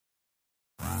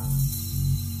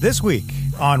This week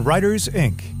on Writers,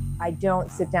 Inc. I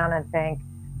don't sit down and think,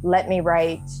 let me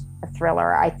write a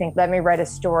thriller. I think, let me write a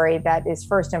story that is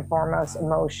first and foremost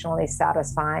emotionally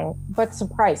satisfying, but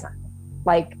surprising.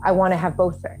 Like, I want to have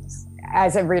both things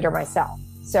as a reader myself.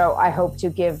 So I hope to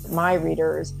give my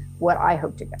readers what I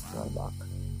hope to get from a book.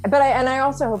 But I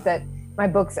also hope that my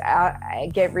books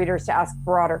get readers to ask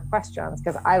broader questions,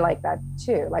 because I like that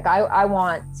too. Like, I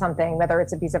want something, whether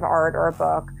it's a piece of art or a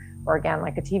book, or again,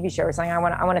 like a TV show or something, I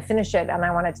want to finish it, and I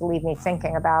want it to leave me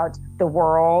thinking about the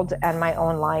world and my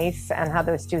own life and how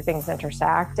those two things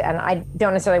intersect. And I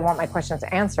don't necessarily want my questions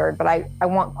answered, but I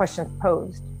want questions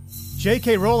posed.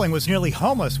 J.K. Rowling was nearly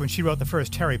homeless when she wrote the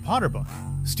first Harry Potter book.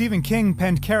 Stephen King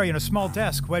penned Carrie in a small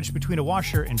desk wedged between a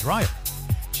washer and dryer.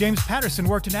 James Patterson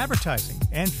worked in advertising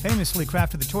and famously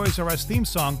crafted the Toys R Us theme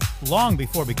song long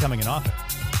before becoming an author.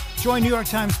 Join New York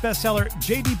Times bestseller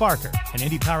J.D. Barker and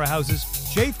indie powerhouses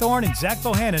Jay Thorne and Zach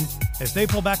Bohannon as they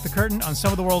pull back the curtain on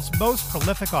some of the world's most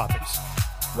prolific authors.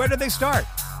 Where did they start?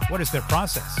 What is their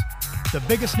process? The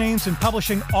biggest names in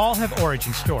publishing all have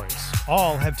origin stories.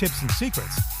 All have tips and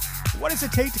secrets. What does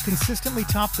it take to consistently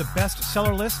top the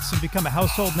bestseller lists and become a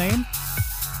household name?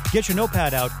 Get your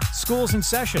notepad out. School's in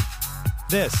session.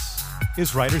 This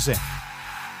is Writers Inc.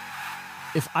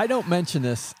 If I don't mention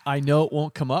this, I know it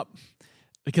won't come up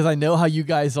because I know how you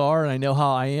guys are and I know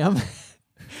how I am.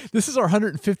 This is our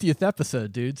 150th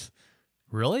episode, dudes.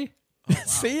 Really? Oh, wow.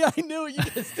 See, I knew it. You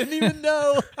guys didn't even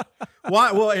know.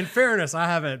 Why? Well, in fairness, I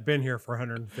haven't been here for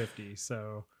 150,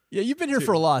 so... Yeah, you've been here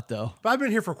for a lot, though. But I've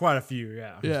been here for quite a few,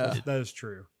 yeah. That is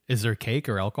true. Is there cake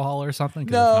or alcohol or something?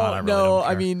 No.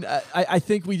 I mean, I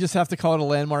think we just have to call it a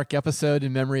landmark episode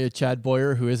in memory of Chad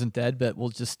Boyer, who isn't dead, but we'll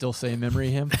just still say in memory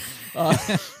of him.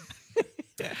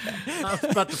 I was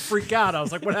about to freak out. I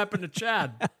was like, what happened to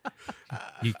Chad?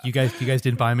 You guys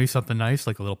didn't buy me something nice,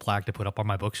 like a little plaque to put up on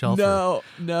my bookshelf? No,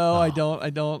 I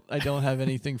don't have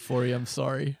anything for you. I'm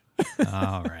sorry.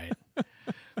 All right.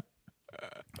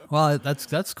 Well,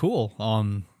 that's cool.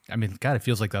 I mean, God, it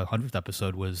feels like the 100th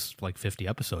episode was like 50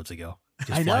 episodes ago. It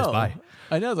just flies by.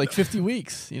 I know, like 50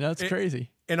 weeks. You know, it's crazy.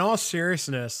 In all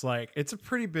seriousness, like, it's a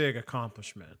pretty big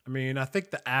accomplishment. I mean, I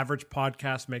think the average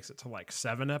podcast makes it to like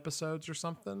 7 episodes or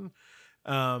something.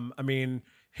 I mean,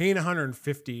 hitting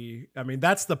 150, I mean,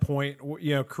 that's the point.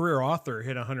 You know, career author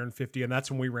hit 150, and that's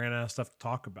when we ran out of stuff to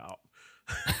talk about.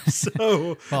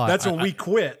 So that's when we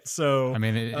quit. So I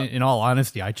mean, in all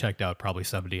honesty, I checked out probably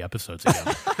 70 episodes ago.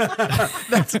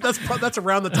 that's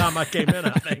around the time I came in,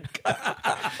 I think.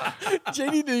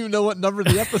 JD didn't even know what number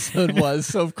the episode was,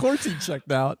 so of course he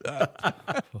checked out.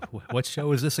 What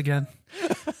show is this again?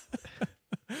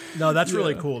 No, that's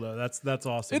really cool though. That's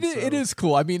awesome. It is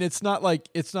cool. I mean, it's not like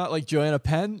Joanna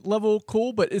Penn level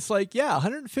cool, but it's like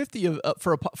 150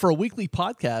 for a weekly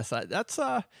podcast. That's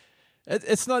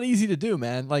it's not easy to do,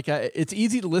 man. Like, it's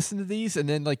easy to listen to these, and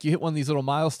then like you hit one of these little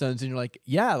milestones, and you're like,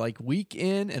 like week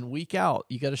in and week out,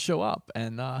 you got to show up,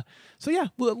 and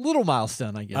little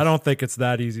milestone, I guess. I don't think it's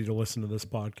that easy to listen to this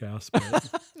podcast, but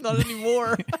not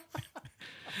anymore.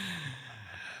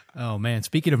 Oh man,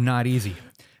 speaking of not easy,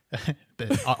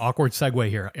 awkward segue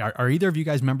here. Are either of you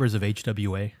guys members of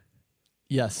HWA?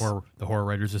 Yes, or the Horror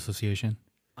Writers Association?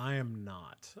 I am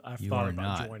not. I've thought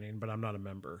about joining, but I'm not a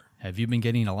member. Have you been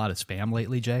getting a lot of spam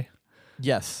lately, Jay?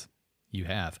 Yes. You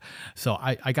have. So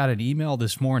I got an email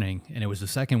this morning, and it was the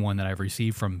second one that I've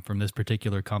received from this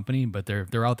particular company, but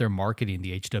they're out there marketing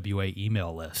the HWA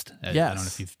email list. Yes. I don't know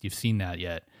if you've seen that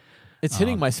yet. It's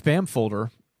hitting my spam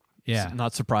folder. Yeah.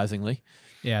 Not surprisingly.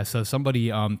 Yeah, so somebody,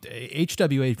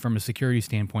 HWA from a security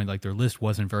standpoint, like their list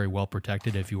wasn't very well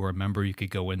protected. If you were a member, you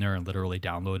could go in there and literally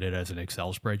download it as an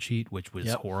Excel spreadsheet, which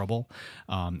was horrible.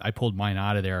 I pulled mine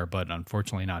out of there, but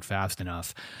unfortunately not fast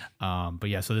enough. But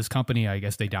yeah, so this company, I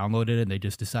guess they downloaded it and they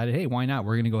just decided, hey, why not?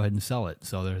 We're going to go ahead and sell it.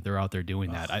 So they're out there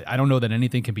doing that. I don't know that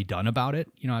anything can be done about it,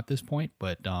 at this point,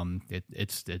 but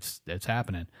it's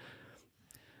happening.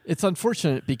 It's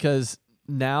unfortunate because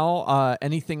now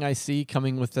anything I see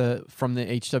coming from the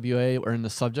HWA or in the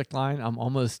subject line, I'm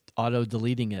almost auto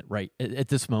deleting it right at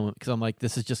this moment because I'm like,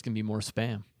 this is just gonna be more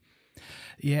spam.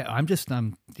 Yeah, I'm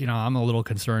a little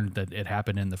concerned that it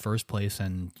happened in the first place,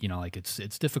 and like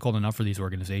it's difficult enough for these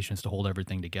organizations to hold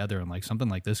everything together, and like something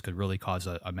like this could really cause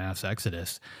a mass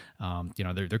exodus.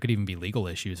 There could even be legal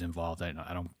issues involved. I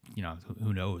don't,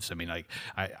 who knows? I mean, like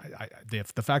the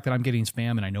fact that I'm getting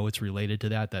spam and I know it's related to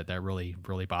that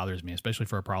really bothers me, especially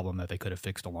for a problem that they could have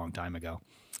fixed a long time ago.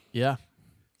 Yeah.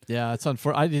 Yeah, it's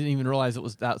unfortunate. I didn't even realize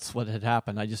that's what had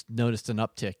happened. I just noticed an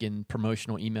uptick in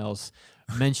promotional emails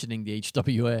mentioning the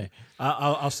HWA.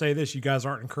 I'll say this: you guys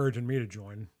aren't encouraging me to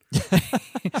join.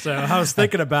 So I was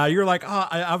thinking about it. You're like, oh,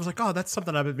 I was like, oh, that's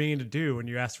something I've been meaning to do. When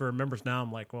you ask for members now,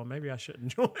 I'm like, well, maybe I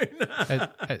shouldn't join.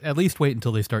 At least wait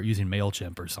until they start using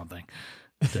MailChimp or something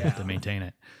to maintain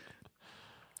it.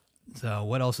 So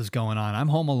what else is going on? I'm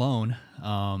home alone.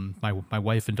 My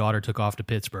wife and daughter took off to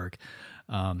Pittsburgh.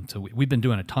 So we've been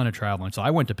doing a ton of traveling. So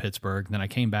I went to Pittsburgh, then I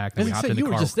came back. Then we hopped in the car.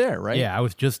 You were just there, right? Yeah, I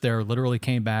was just there. Literally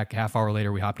came back. Half hour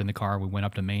later, we hopped in the car. We went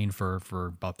up to Maine for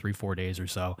about 3-4 days or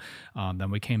so.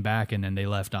 Then we came back, and then they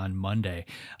left on Monday.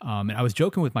 And I was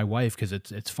joking with my wife because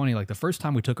it's funny. Like the first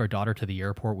time we took our daughter to the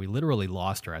airport, we literally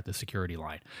lost her at the security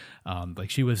line. Like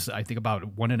she was, I think,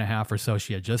 about 1.5 or so.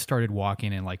 She had just started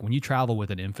walking, and like when you travel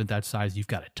with an infant that size, you've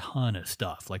got a ton of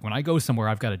stuff. Like when I go somewhere,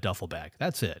 I've got a duffel bag.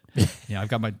 That's it. I've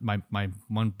got my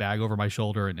one bag over my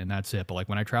shoulder, and that's it. But like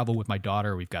when I travel with my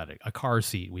daughter, we've got a car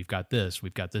seat, we've got this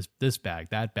bag,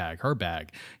 that bag, her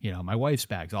bag, my wife's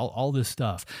bags, all this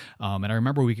stuff. And I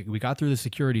remember we got through the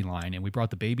security line, and we brought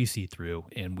the baby seat through,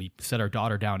 and we set our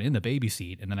daughter down in the baby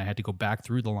seat, and then I had to go back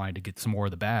through the line to get some more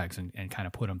of the bags and kind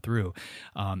of put them through,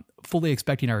 fully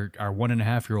expecting our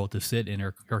 1.5-year-old to sit in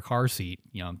her car seat,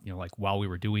 like while we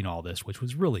were doing all this, which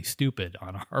was really stupid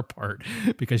on our part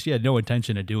because she had no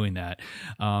intention of doing that.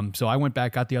 So I went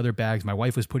back, got the other bags. My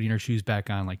wife was putting her shoes back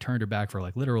on, like turned her back for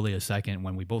like literally a second.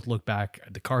 When we both looked back,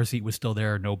 the car seat was still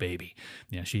there, no baby.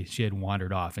 She had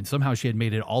wandered off, and somehow she had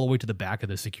made it all the way to the back of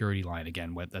the security line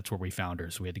again. That's where we found her,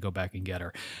 so we had to go back and get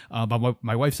her. But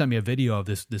my wife sent me a video of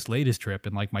this latest trip,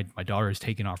 and like my daughter is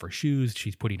taking off her shoes,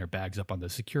 she's putting her bags up on the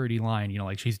security line.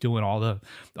 Like she's doing all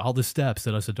the steps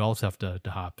that us adults have to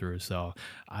hop through. So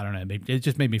I don't know, it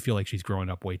just made me feel like she's growing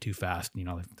up way too fast.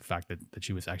 The fact that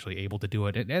she was actually able to do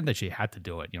it, and that she had to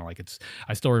do it.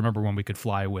 I still remember when we could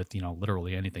fly with,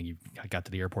 literally anything. I got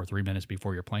to the airport 3 minutes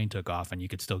before your plane took off, and you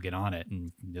could still get on it,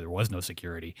 and there was no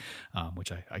security,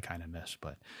 which I kind of miss.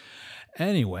 But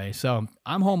anyway, so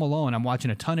I'm home alone. I'm watching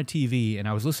a ton of TV, and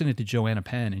I was listening to Joanna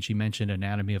Penn, and she mentioned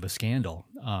Anatomy of a Scandal.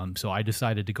 So I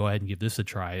decided to go ahead and give this a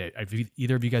try. Have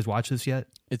either of you guys watched this yet?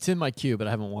 It's in my queue, but I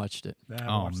haven't watched it.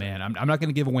 I'm not going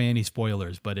to give away any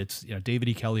spoilers, but it's David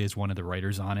E. Kelley is one of the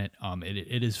writers on it.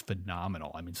 It is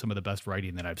phenomenal. I mean, some of the best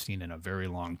writing that I've seen in a very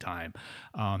long time.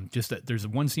 Just that there's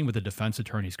one scene with the defense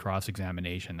attorney's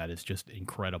cross-examination that is just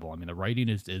incredible. I mean, the writing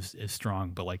is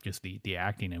strong, but like just the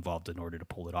acting involved in order to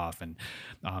pull it off, and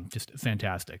just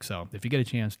fantastic. So if you get a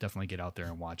chance, definitely get out there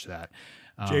and watch that.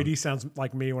 JD sounds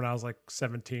like me when I was like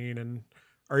 17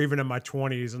 or even in my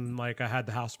 20s, and like I had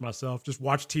the house to myself. Just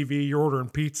watch TV, you're ordering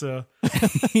pizza,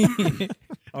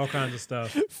 all kinds of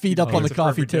stuff. Feet up on the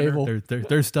coffee table.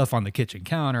 There's stuff on the kitchen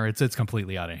counter. It's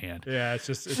completely out of hand. Yeah, it's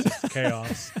just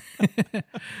chaos.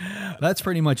 That's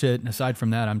pretty much it. Aside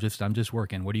from that, I'm just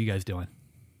working. What are you guys doing?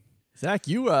 Zach,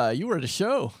 you were at a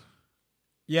show.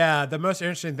 Yeah, the most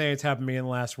interesting thing that's happened to me in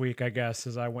the last week, I guess,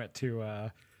 is I went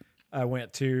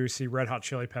to see Red Hot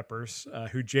Chili Peppers,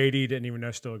 who JD didn't even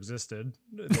know still existed.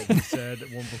 He said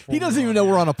one before. He doesn't even know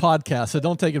we're on a podcast, so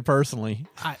don't take it personally.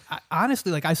 I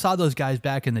honestly, like, I saw those guys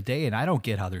back in the day, and I don't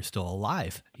get how they're still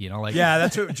alive. Yeah,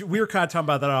 that's what we were kind of talking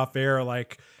about that off air,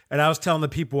 like. And I was telling the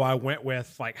people I went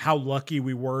with, like, how lucky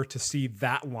we were to see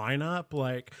that lineup,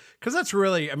 like, because that's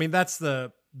really, I mean, that's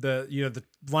the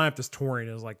lineup that's touring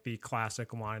is like the classic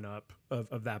lineup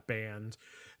of that band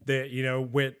that,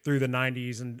 went through the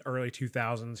 90s and early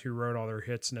 2000s, who wrote all their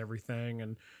hits and everything.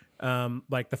 And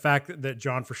like the fact that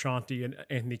John Frusciante and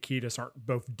Anthony Kiedis aren't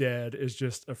both dead is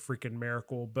just a freaking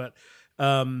miracle. But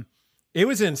it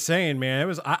was insane,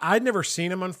 man. I'd never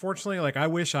seen him, unfortunately. Like, I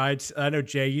wish I know,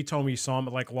 Jay, you told me you saw him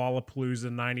at like Lollapalooza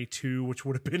in 92, which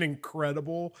would have been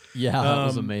incredible. Yeah, that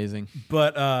was amazing.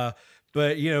 But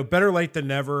better late than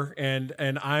never. And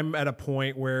I'm at a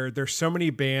point where there's so many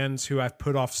bands who I've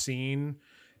put off seeing,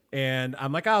 and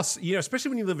I'm like, especially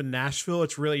when you live in Nashville,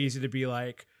 it's really easy to be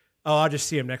like, oh, I'll just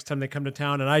see them next time they come to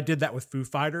town. And I did that with Foo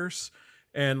Fighters.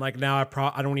 And like now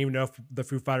I don't even know if the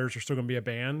Foo Fighters are still going to be a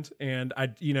band. And I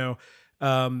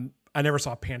never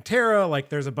saw Pantera. Like,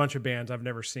 there's a bunch of bands I've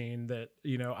never seen that,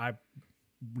 I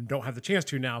don't have the chance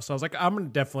to now. So I was like, I'm going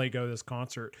to definitely go to this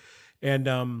concert. And,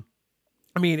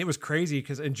 I mean, it was crazy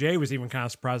and Jay was even kind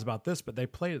of surprised about this, but they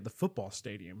played at the football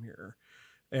stadium here,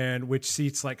 and which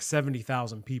seats like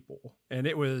 70,000 people. And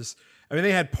it was, I mean,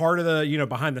 they had part of the,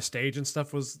 behind the stage and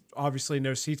stuff was obviously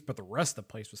no seats, but the rest of the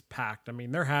place was packed. I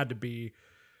mean, there had to be,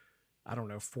 I don't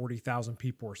know, 40,000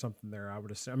 people or something there, I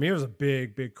would assume. I mean, it was a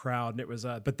big, big crowd, and it was,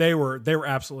 but they were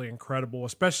absolutely incredible,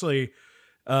 especially,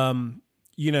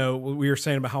 we were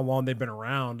saying about how long they've been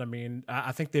around. I mean,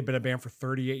 I think they've been a band for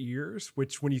 38 years,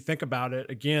 which when you think about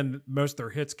it, again, most of their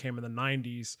hits came in the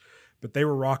 90s, but they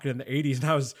were rocking in the 80s. And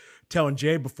I was telling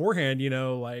Jay beforehand,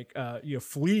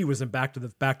 Flea was in Back to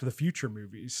the Future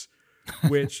movies,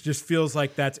 which just feels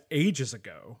like that's ages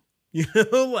ago, and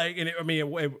it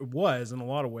was in a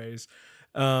lot of ways.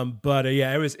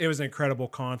 It was an incredible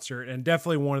concert, and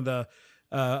definitely one of the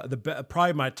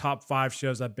probably my top 5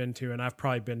 shows I've been to, and I've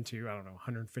probably been to, I don't know,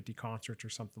 150 concerts or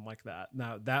something like that.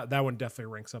 Now that one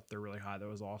definitely ranks up there really high. That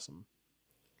was awesome.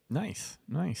 Nice.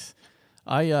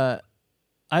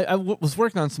 I was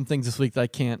working on some things this week that I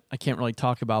can't really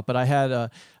talk about, but I had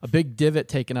a big divot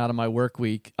taken out of my work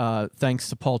week, thanks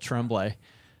to Paul Tremblay,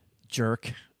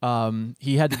 jerk.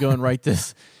 He had to go and write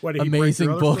this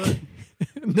amazing book.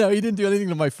 No, he didn't do anything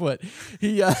to my foot.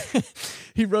 He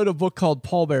wrote a book called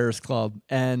Pallbearers Club,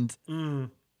 and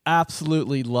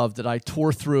absolutely loved it. I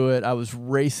tore through it. I was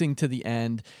racing to the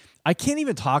end. I can't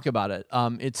even talk about it.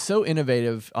 It's so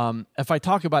innovative. If I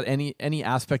talk about any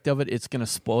aspect of it, it's going to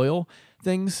spoil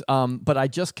things. But I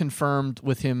just confirmed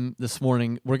with him this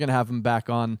morning, we're going to have him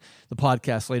back on the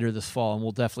podcast later this fall, and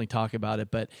we'll definitely talk about it.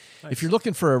 But if you're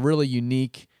looking for a really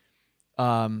unique,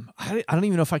 I don't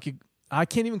even know if I could. I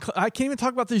can't even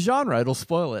talk about the genre. It'll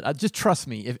spoil it. Just trust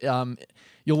me. If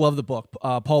you'll love the book,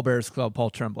 Pallbearers Club, Paul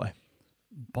Tremblay.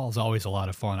 Paul's always a lot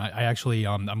of fun. I actually,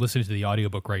 I'm listening to the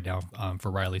audiobook right now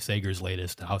for Riley Sager's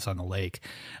latest, House on the Lake.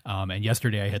 And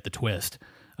yesterday I hit the twist.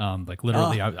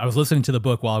 Literally, I was listening to the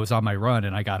book while I was on my run,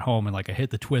 and I got home and I hit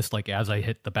the twist as I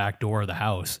hit the back door of the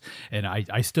house. And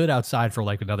I stood outside for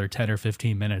another 10 or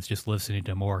 15 minutes just listening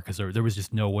to more, because there was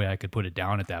just no way I could put it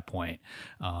down at that point,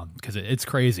 because it's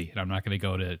crazy. And I'm not going to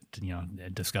go to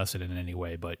discuss it in any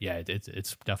way. But yeah,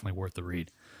 it's definitely worth the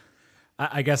read.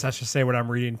 I guess I should say what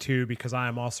I'm reading too, because I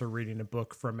am also reading a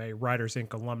book from a Writers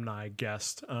Inc. alumni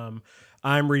guest.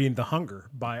 I'm reading The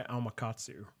Hunger by Alma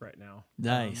Katsu right now.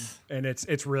 Nice. And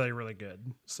it's really, really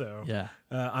good. So yeah,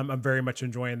 I'm very much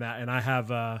enjoying that. And I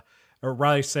have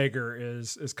Riley Sager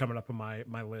is coming up on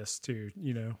my list too.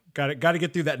 Got to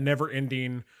get through that never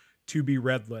ending to be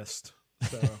read list.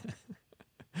 So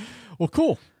well,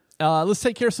 cool. Let's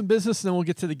take care of some business, and then we'll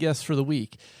get to the guests for the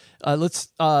week. Let's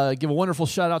give a wonderful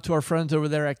shout out to our friends over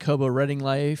there at Kobo Writing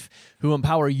Life, who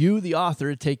empower you, the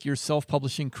author, to take your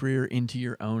self-publishing career into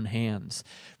your own hands.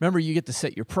 Remember, you get to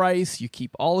set your price, you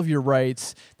keep all of your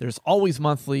rights, there's always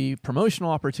monthly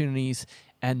promotional opportunities,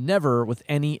 and never with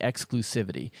any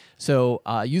exclusivity. So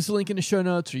use the link in the show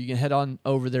notes, or you can head on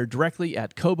over there directly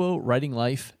at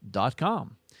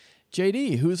KoboWritingLife.com.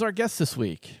 JD, who's our guest this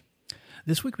week?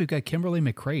 This week we've got Kimberly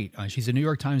McCreight. She's a New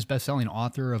York Times bestselling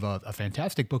author of a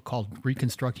fantastic book called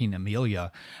Reconstructing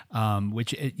Amelia,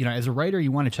 which, as a writer,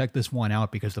 you want to check this one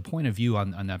out because the point of view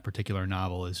on that particular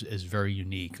novel is very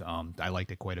unique. I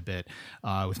liked it quite a bit.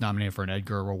 It was nominated for an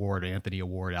Edgar Award, Anthony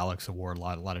Award, Alex Award, a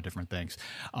lot of different things.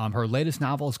 Her latest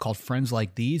novel is called Friends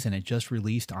Like These, and it just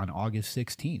released on August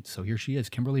 16th. So here she is,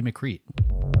 Kimberly McCreight.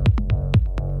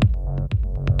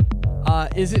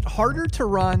 Is it harder to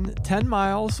run 10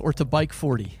 miles or to bike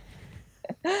 40?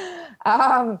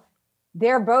 They're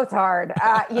both hard.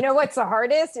 What's the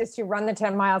hardest is to run the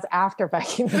 10 miles after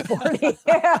biking the 40.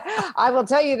 I will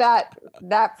tell you that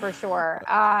for sure.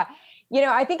 I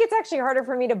think it's actually harder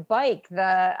for me to bike so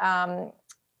I'm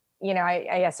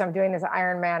doing this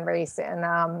Ironman race in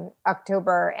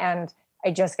October, and I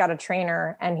just got a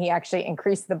trainer, and he actually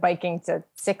increased the biking to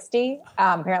 60.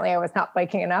 Apparently I was not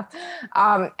biking enough.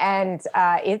 I'm not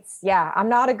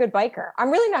a good biker.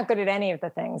 I'm really not good at any of the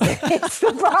things. It's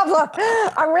the problem.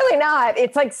 I'm really not.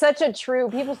 It's such a true,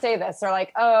 people say this. They're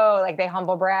like, oh, like they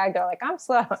humble brag. They're like, I'm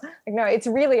slow. No, it's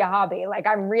really a hobby.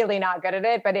 I'm really not good at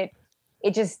it, but it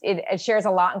shares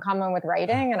a lot in common with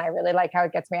writing. And I really like how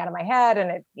it gets me out of my head,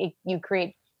 and you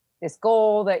create this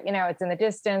goal that, it's in the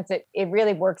distance. It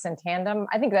really works in tandem.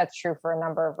 I think that's true for a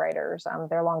number of writers.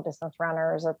 They're long distance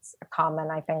runners. It's a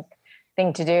common, I think,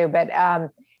 thing to do. But,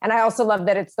 and I also love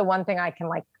that it's the one thing I can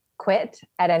quit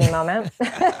at any moment.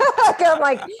 I'm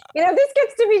like, this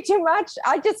gets to be too much.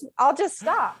 I'll just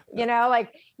stop, you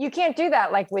can't do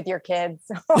that with your kids,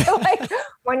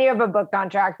 when you have a book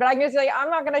contract, but I can just say,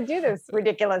 I'm not going to do this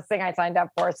ridiculous thing I signed up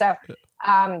for. So,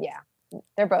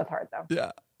 they're both hard though. Yeah.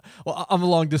 Well, I'm a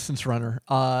long distance runner,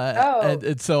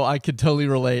 and so I could totally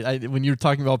relate. When you're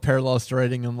talking about parallel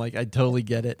writing, I'm like, I totally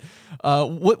get it.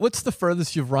 What's the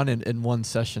furthest you've run in one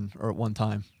session or at one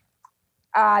time?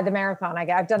 The marathon.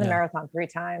 I've done the marathon 3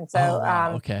 times. So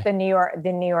okay. The New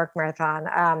York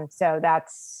Marathon. So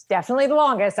that's definitely the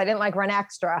longest. I didn't run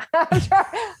extra.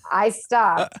 I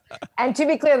stopped. And to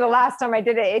be clear, the last time I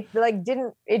did it,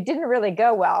 it didn't really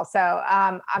go well. So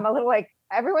I'm a little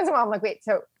every once in a while I'm like, wait,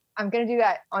 so I'm going to do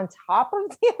that on top of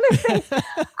the other things.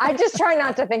 I just try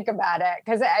not to think about it.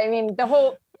 Cause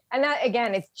the And that,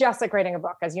 again, it's just like writing a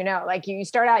book, as you know, like you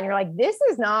start out and you're like, this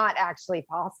is not actually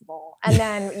possible. And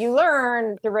then you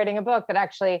learn through writing a book that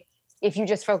actually, if you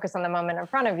just focus on the moment in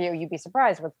front of you, you'd be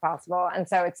surprised what's possible. And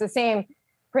so it's the same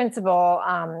principle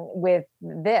with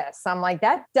this. I'm like,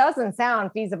 that doesn't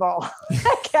sound feasible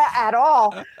at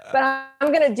all, but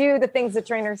I'm going to do the things the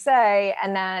trainers say,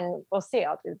 and then we'll see.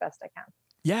 I'll do the best I can.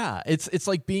 Yeah. It's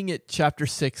like being at chapter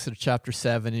 6 or chapter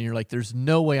 7, and you're like, there's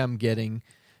no way I'm getting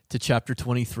to chapter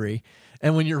 23.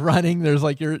 And when you're running, there's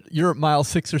like, you're at mile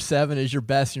 6 or 7 is your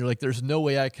best. And you're like, there's no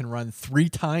way I can run 3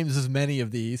 times as many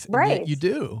of these. And right. Yet you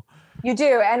do. You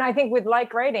do. And I think with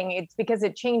like writing, it's because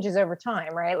it changes over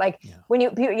time, right? Like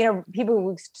when people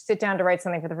who sit down to write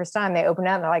something for the first time, they open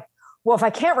it and they're like, well, if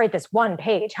I can't write this one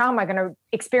page, how am I going to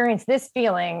experience this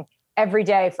feeling every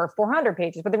day for 400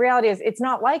 pages? But the reality is it's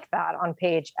not like that on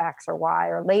page X or Y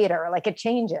or later. Like it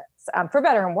changes for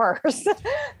better and worse.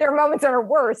 There are moments that are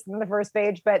worse than the first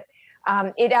page, but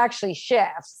it actually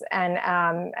shifts. And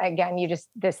again,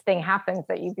 this thing happens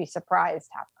that you'd be surprised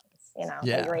happens.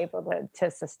 That you're able to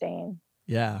sustain.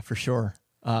 Yeah, for sure.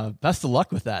 Best of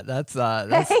luck with that. That's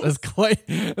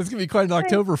gonna be quite an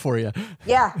October for you.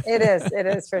 Yeah, it is. It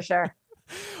is for sure.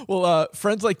 Well,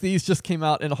 Friends Like These just came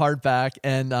out in hardback,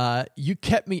 and you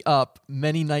kept me up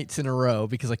many nights in a row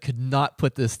because I could not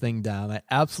put this thing down. I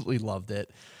absolutely loved it.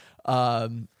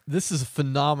 This is a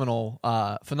phenomenal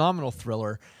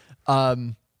thriller.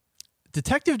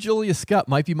 Detective Julia Scott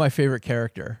might be my favorite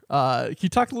character. Can you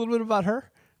talk a little bit about her?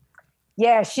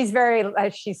 Yeah, she's very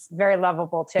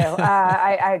lovable too.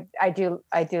 I do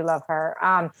love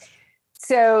her.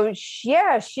 So she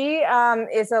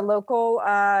is a local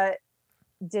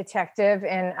detective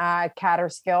in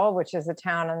Catterskill, which is a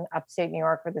town in upstate New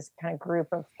York, where this kind of group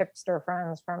of hipster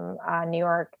friends from New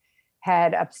York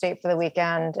head upstate for the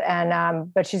weekend.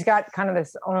 And but she's got kind of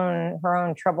her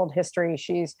own troubled history.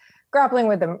 She's grappling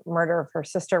with the murder of her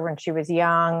sister when she was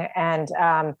young, and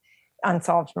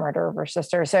unsolved murder of her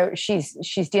sister. So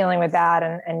she's dealing with that,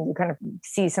 and you kind of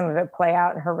see some of it play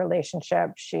out in her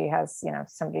relationship. She has,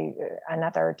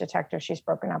 another detective she's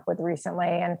broken up with recently.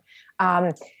 And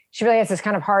she really has this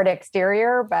kind of hard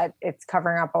exterior, but it's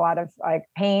covering up a lot of like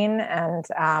pain and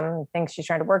things she's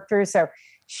trying to work through. So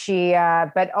she,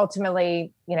 but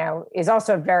ultimately, is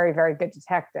also a very, very good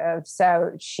detective.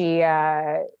 So she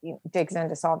digs in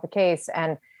to solve the case,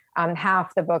 and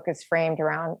half the book is framed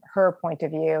around her point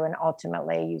of view, and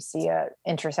ultimately you see a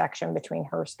intersection between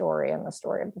her story and the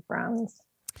story of the friends.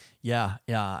 Yeah,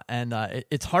 and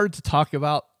it's hard to talk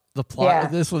about the plot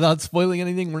of this without spoiling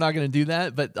anything. We're not going to do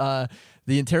that, but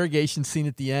the interrogation scene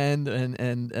at the end,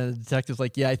 and the detective's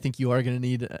like, "Yeah, I think you are going to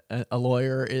need a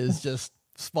lawyer," is just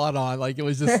spot on. Like it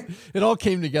was just, it all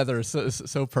came together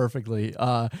so perfectly.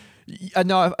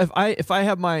 No, if I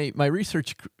have my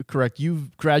research correct, you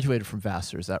graduated from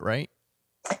Vassar, is that right?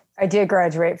 I did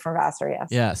graduate from Vassar, yes.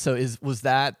 Yeah. So was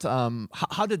that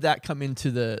how did that come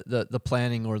into the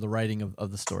planning or the writing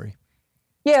of the story?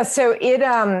 Yeah. So it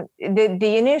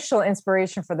the initial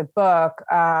inspiration for the book,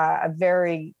 I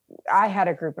had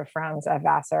a group of friends at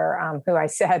Vassar who I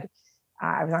said.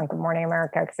 I was on Good Morning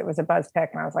America because it was a buzz pick,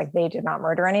 and I was like, they did not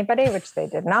murder anybody, which they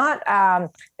did not.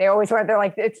 They always were. They're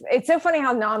like, it's so funny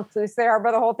how nonplussed they are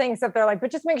by the whole thing. Except they're like,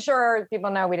 but just make sure people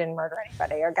know we didn't murder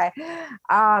anybody, okay?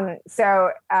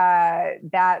 So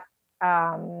that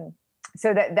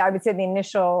I would say the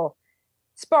initial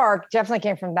spark definitely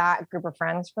came from that group of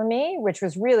friends for me, which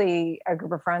was really a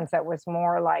group of friends that was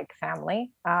more like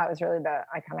family. It was really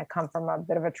I kind of come from a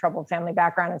bit of a troubled family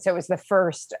background. And so it was the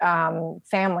first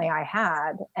family I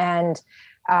had. And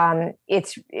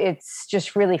it's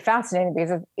just really fascinating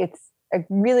because it's a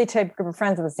really tight group of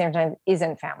friends at the same time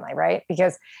isn't family, right?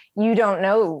 Because you don't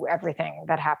know everything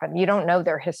that happened. You don't know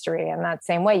their history. In that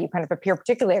same way, you kind of appear,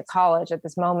 particularly at college, at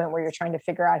this moment where you're trying to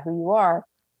figure out who you are.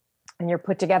 And you're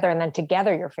put together, and then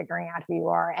together you're figuring out who you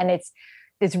are. And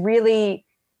it's really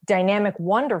dynamic,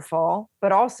 wonderful,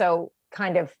 but also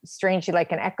kind of strangely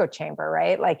like an echo chamber,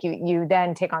 right? Like you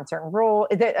then take on certain roles.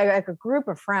 Like a group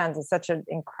of friends is such an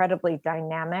incredibly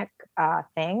dynamic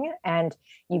thing, and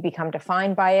you become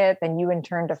defined by it, then you in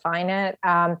turn define it.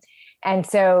 And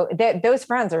so those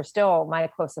friends are still my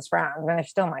closest friends, and they're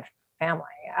still my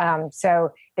family.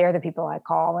 So they're the people I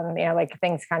call when, like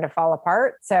things kind of fall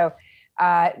apart. So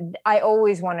I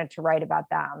always wanted to write about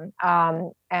them.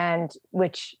 And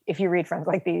which, if you read Friends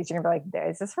Like These, you're gonna be like,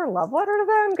 is this her love letter to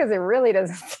them? Because it really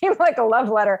doesn't seem like a love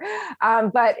letter.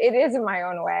 But it is in my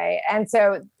own way. And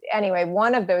so anyway,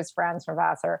 one of those friends from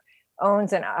Vassar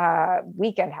owns a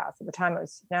weekend house. At the time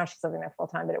now she's living there full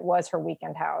time, but it was her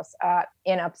weekend house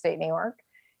in upstate New York.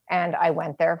 And I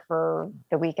went there for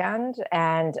the weekend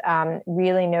and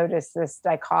really noticed this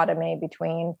dichotomy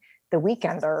between the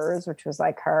weekenders, which was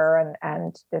like her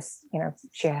and this,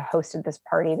 she hosted this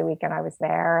party the weekend I was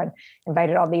there and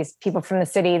invited all these people from the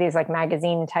city, these like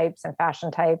magazine types and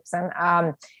fashion types.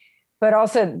 And, but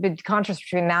also the contrast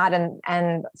between that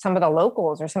and some of the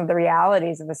locals or some of the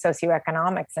realities of the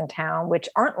socioeconomics in town, which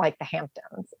aren't like the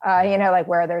Hamptons, like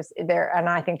where and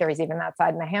I think there is even that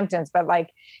side in the Hamptons, but like,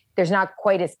 there's not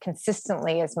quite as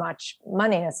consistently as much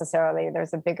money necessarily.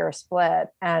 There's a bigger split.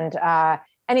 And,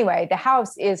 anyway, the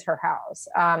house is her house.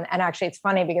 And actually it's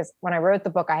funny because when I wrote the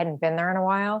book, I hadn't been there in a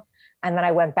while. And then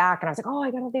I went back and I was like, oh,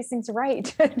 I got all these things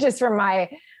right just from my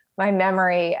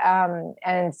memory.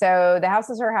 And so the house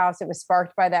is her house. It was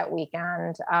sparked by that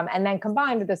weekend. And then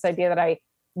combined with this idea that I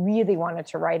really wanted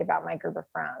to write about my group of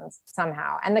friends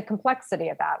somehow. And the complexity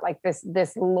of that, like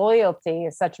this loyalty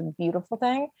is such a beautiful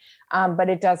thing. But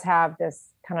it does have this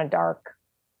kind of dark,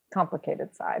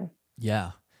 complicated side.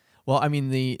 Yeah. Well, I mean,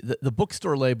 the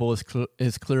bookstore label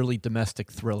is clearly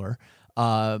domestic thriller.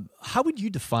 How would you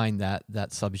define that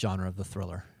subgenre of the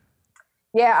thriller?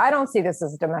 Yeah, I don't see this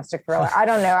as a domestic thriller. I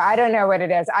don't know. I don't know what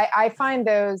it is. I find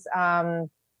those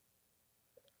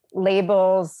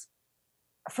labels.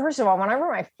 First of all, when I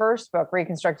wrote my first book,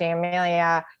 Reconstructing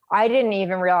Amelia, I didn't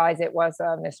even realize it was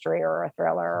a mystery or a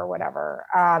thriller or whatever.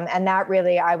 And that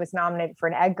really, I was nominated for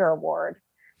an Edgar Award.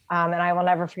 And I will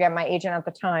never forget my agent at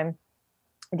the time.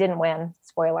 I didn't win.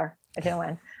 Spoiler. I didn't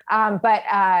win. But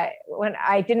when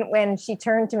I didn't win, she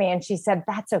turned to me and she said,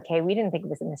 that's okay. We didn't think it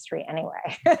was a mystery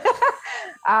anyway.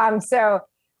 So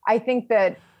I think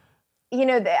that,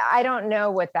 I don't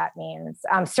know what that means.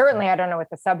 Certainly, I don't know what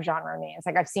the subgenre means.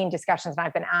 Like I've seen discussions and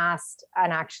I've been asked,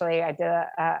 and actually I did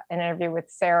an interview with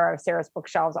Sarah of Sarah's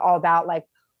Bookshelves all about like,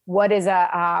 what's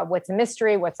a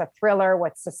mystery? What's a thriller?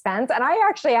 What's suspense? And I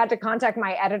actually had to contact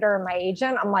my editor and my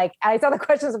agent. I'm like, I saw the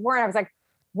questions before and I was like,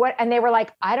 what? And they were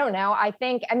like, I don't know. I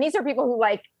think, and these are people who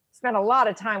like spend a lot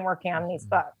of time working on these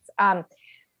books.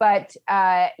 But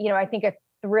I think a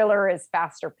thriller is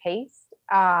faster paced.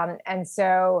 And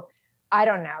so I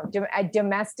don't know,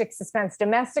 domestic suspense.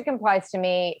 Domestic implies to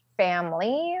me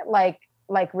family, like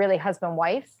really husband,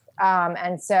 wife.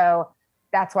 And so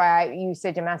that's why you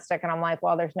say domestic. And I'm like,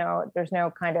 well, there's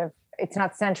no kind of, it's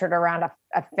not centered around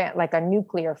like a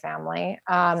nuclear family.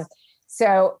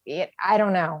 So I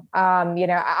don't know.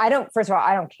 First of all,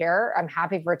 I don't care. I'm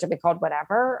happy for it to be called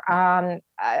whatever.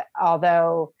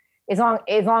 Although as long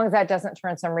as that doesn't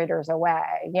turn some readers away,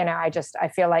 I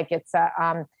feel like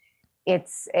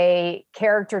it's a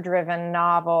character-driven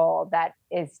novel that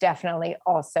is definitely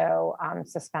also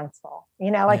suspenseful.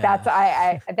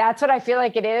 That's what I feel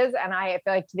like it is. And I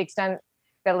feel like to the extent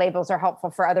that labels are helpful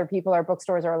for other people or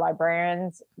bookstores or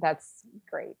librarians, that's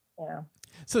great.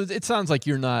 So it sounds like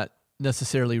you're not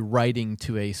necessarily writing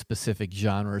to a specific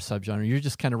genre or subgenre. You're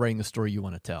just kind of writing the story you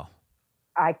want to tell.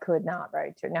 I could not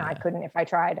write to. No, yeah. I couldn't if I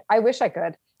tried. I wish I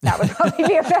could. That would probably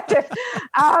be effective.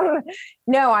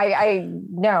 No,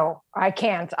 I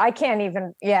can't. I can't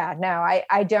even. Yeah, no,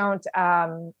 I don't.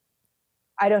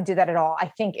 I don't do that at all.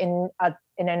 I think in an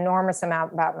enormous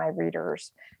amount about my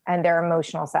readers and their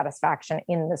emotional satisfaction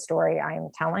in the story I am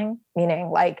telling,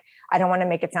 meaning like, I don't want to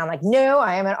make it sound like, no,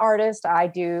 I am an artist. I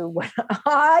do what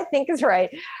I think is right.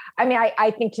 I mean,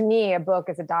 I think to me, a book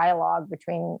is a dialogue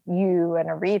between you and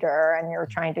a reader, and you're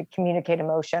trying to communicate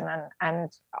emotion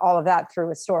and all of that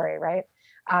through a story. Right.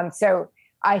 So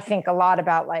I think a lot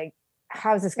about like,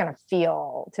 how is this going to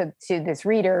feel to this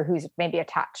reader who's maybe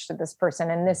attached to this person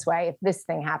in this way, if this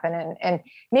thing happened, and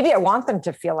maybe I want them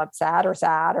to feel upset or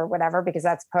sad or whatever, because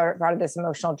that's part of this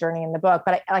emotional journey in the book.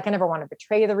 But I never want to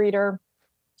betray the reader.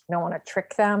 I don't want to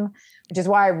trick them, which is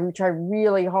why I try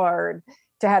really hard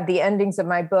to have the endings of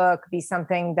my book be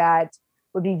something that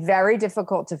would be very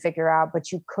difficult to figure out,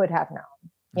 but you could have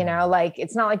known. Like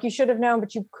it's not like you should have known,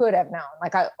 but you could have known.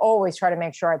 Like I always try to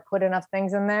make sure I put enough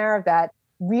things in there that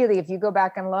really, if you go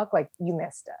back and look, like you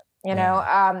missed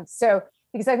it, So,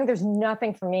 because I think there's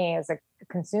nothing for me as a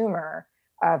consumer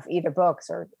of either books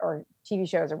or TV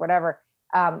shows or whatever,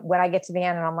 when I get to the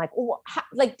end and I'm like, oh,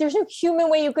 like there's no human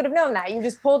way you could have known that. You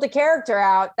just pulled a character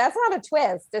out. That's not a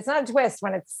twist. It's not a twist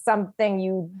when it's something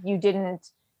you didn't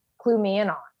clue me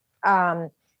in on.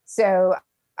 So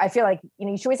I feel like,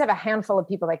 you should always have a handful of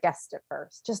people that guessed it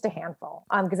first, just a handful,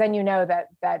 because then you know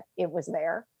that it was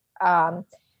there.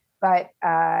 But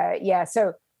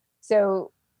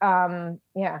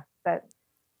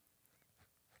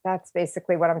that's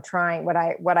basically what I'm trying, what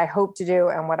I hope to do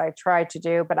and what I try to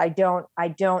do. But I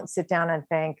don't sit down and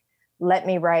think, let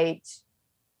me write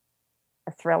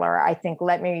a thriller. I think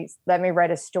let me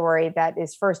write a story that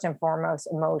is first and foremost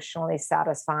emotionally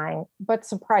satisfying, but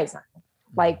surprising.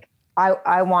 Like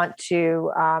I want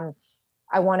to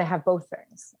have both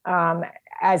things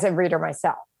as a reader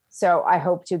myself. So I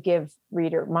hope to give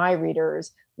my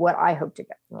readers what I hope to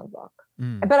get from a book.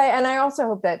 But I also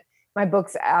hope that my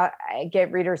books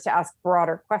get readers to ask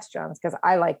broader questions, because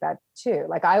I like that too.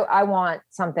 Like I want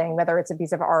something, whether it's a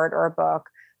piece of art or a book,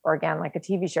 or again, like a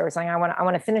TV show or something, I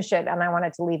want to finish it, and I want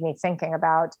it to leave me thinking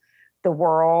about the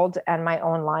world and my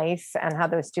own life and how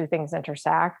those two things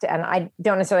intersect. And I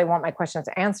don't necessarily want my questions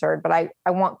answered, but I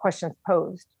want questions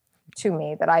posed to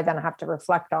me that I then have to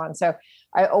reflect on. So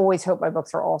I always hope my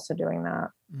books are also doing that.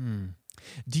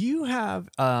 Do you have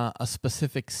a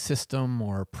specific system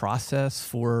or process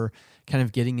for kind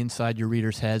of getting inside your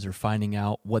readers' heads or finding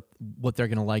out what they're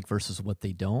going to like versus what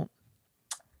they don't?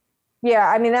 Yeah,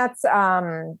 I mean, that's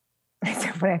when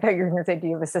I thought you were going to say, do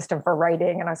you have a system for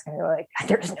writing? And I was going to be like,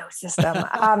 there's no system.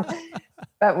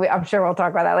 But I'm sure we'll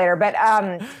talk about that later. But,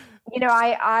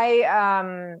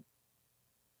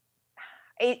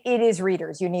 it is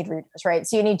readers. You need readers, right?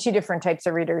 So you need two different types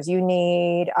of readers. You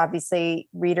need, obviously,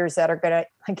 readers that are going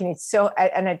to,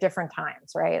 and at different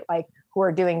times, right? Like who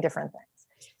are doing different things.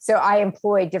 So I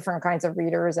employ different kinds of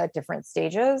readers at different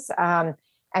stages.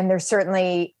 And there's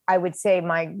certainly, I would say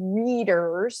my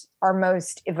readers are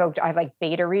most evoked. I have like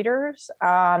beta readers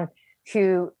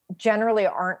who generally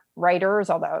aren't writers,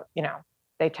 although,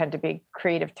 they tend to be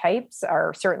creative types,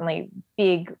 are certainly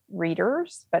big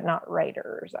readers, but not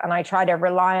writers. And I try to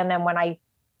rely on them when I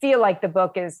feel like the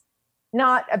book is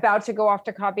not about to go off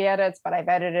to copy edits, but I've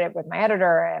edited it with my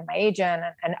editor and my agent,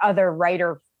 and other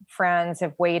writer friends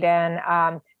have weighed in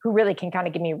who really can kind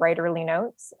of give me writerly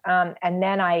notes. And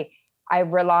then I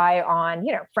rely on,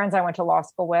 friends I went to law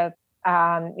school with,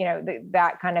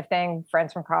 that kind of thing,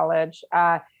 friends from college,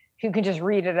 who can just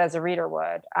read it as a reader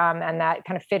would, and that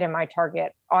kind of fit in my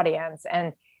target audience.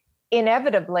 And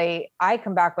inevitably, I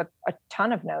come back with a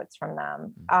ton of notes from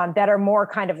them that are more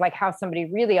kind of like how somebody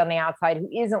really on the outside, who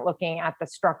isn't looking at the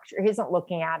structure, isn't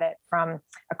looking at it from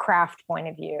a craft point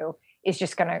of view, is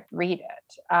just going to read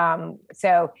it.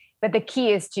 But the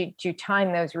key is to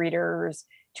time those readers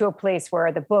to a place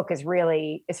where the book is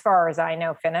really, as far as I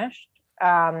know, finished,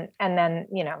 and then,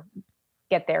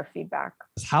 get their feedback.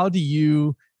 How do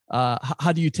you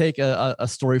take a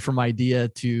story from idea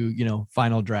to,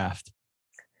 final draft?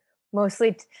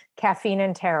 Mostly caffeine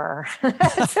and terror.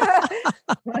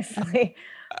 mostly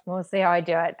how I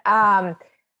do it.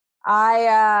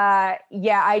 I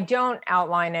don't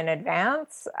outline in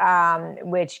advance,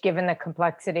 which, given the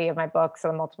complexity of my books,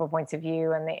 the multiple points of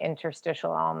view and the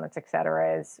interstitial elements, et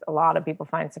cetera, is a lot of people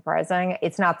find surprising.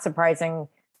 It's not surprising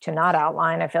to not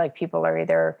outline. I feel like people are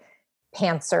either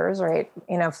pantsers, right?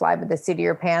 Fly by the seat of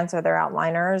your pants, or they're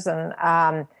outliners.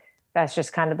 And that's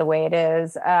just kind of the way it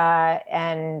is.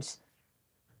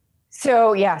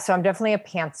 So I'm definitely a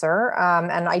pantser.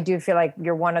 And I do feel like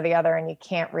you're one or the other, and you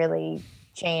can't really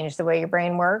change the way your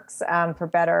brain works, for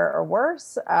better or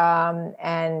worse.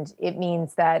 And it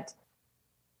means that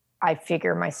I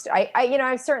figure I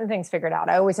have certain things figured out.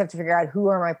 I always have to figure out who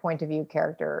are my point of view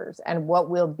characters and what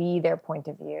will be their point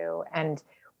of view, and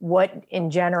what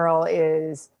in general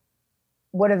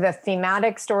what are the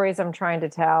thematic stories I'm trying to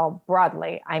tell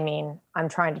broadly. I mean, I'm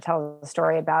trying to tell a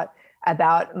story about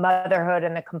motherhood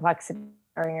and the complexity of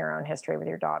sharing your own history with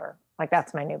your daughter. Like,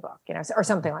 that's my new book, or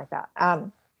something like that.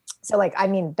 So like, I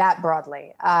mean that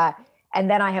broadly. And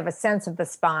then I have a sense of the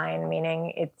spine,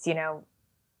 meaning it's, I'm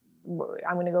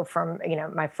going to go from,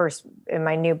 in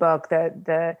my new book,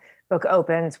 the book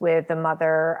opens with the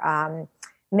mother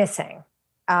missing.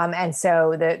 And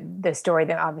so the story,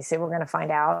 then obviously we're going to find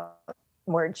out,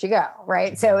 where'd she go,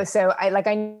 right? So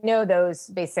I know those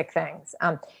basic things.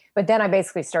 But then I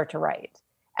basically start to write.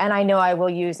 And I know I will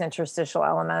use interstitial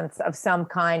elements of some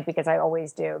kind, because I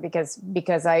always do, because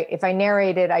if I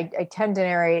narrate it, I tend to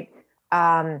narrate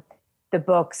the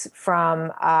books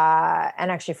from,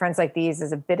 and actually Friends Like These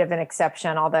is a bit of an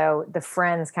exception, although the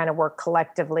friends kind of work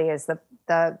collectively as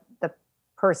the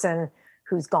person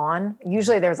who's gone.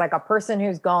 Usually there's like a person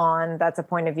who's gone, that's a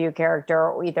point of view character,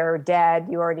 or either dead,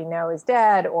 you already know is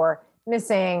dead, or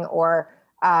missing, or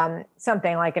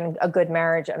something like in A Good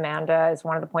Marriage, Amanda is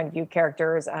one of the point of view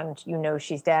characters, and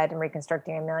she's dead, and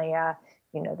reconstructing Amelia,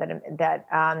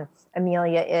 that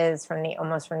Amelia is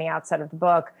almost from the outset of the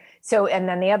book. So, and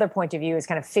then the other point of view is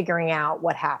kind of figuring out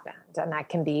what happened. And that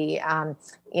can be,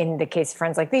 in the case of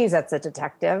Friends Like These, that's a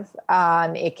detective.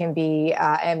 It can be,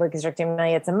 and reconstructing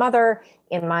Amelia, it's a mother.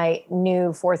 In my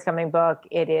new forthcoming book,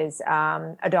 it is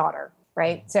a daughter,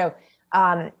 right? So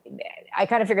I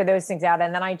kind of figure those things out,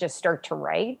 and then I just start to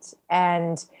write.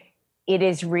 And it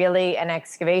is really an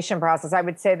excavation process. I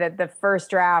would say that the first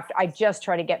draft, I just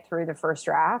try to get through the first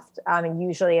draft. And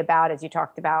usually about, as you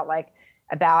talked about,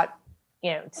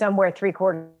 somewhere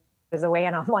 3/4 away,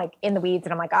 and I'm like in the weeds,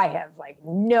 and I'm like, I have like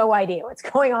no idea what's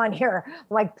going on here. I'm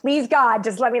like, please God,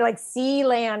 just let me like see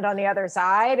land on the other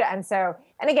side. And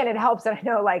again, it helps that I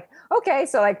know like, okay,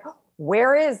 so like,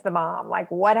 where is the mom?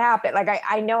 Like, what happened? Like,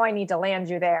 I know I need to land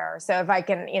you there. So if I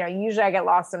can, usually I get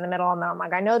lost in the middle, and then I'm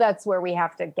like, I know that's where we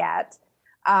have to get.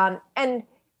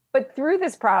 But through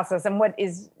this process, and what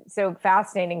is so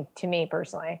fascinating to me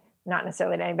personally, not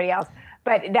necessarily to anybody else,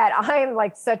 but that I'm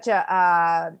like such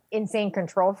a insane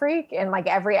control freak in like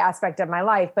every aspect of my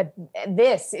life. But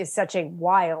this is such a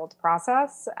wild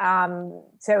process.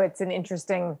 So it's an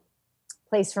interesting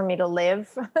place for me to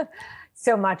live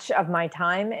so much of my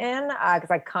time in, because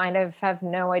I kind of have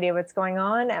no idea what's going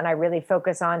on. And I really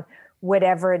focus on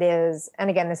whatever it is. And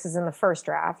again, this is in the first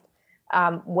draft,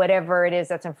 whatever it is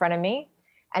that's in front of me.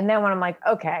 And then when I'm like,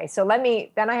 okay, so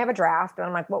then I have a draft, and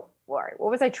I'm like, well, all right,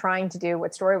 what was I trying to do?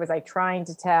 What story was I trying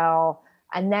to tell?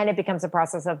 And then it becomes a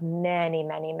process of many,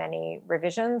 many, many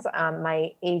revisions.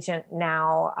 My agent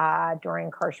now,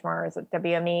 Dorian Karshmar at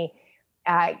WME,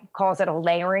 calls it a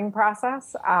layering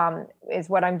process, is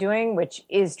what I'm doing, which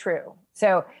is true.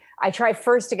 So I try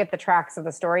first to get the tracks of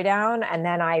the story down, and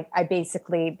then I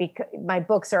basically, my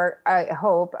books are, I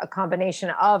hope, a combination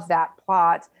of that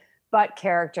plot, but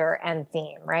character and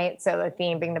theme, right? So the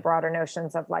theme being the broader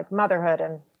notions of like motherhood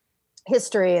and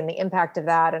history and the impact of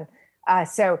that. And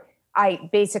so I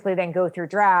basically then go through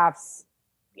drafts.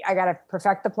 I got to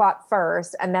perfect the plot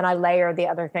first, and then I layer the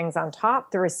other things on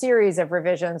top through a series of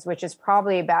revisions, which is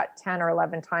probably about 10 or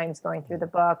 11 times going through the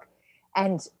book.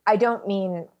 And I don't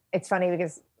mean, it's funny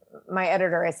because my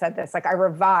editor has said this, like I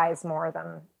revise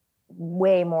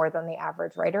way more than the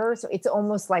average writer. So it's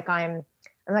almost like I'm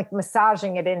like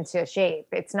massaging it into shape.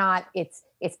 It's not, it's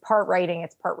part writing,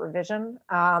 it's part revision.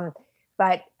 And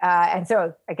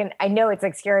so I know it's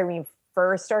like scary when you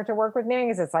first start to work with me,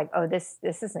 because it's like, oh, this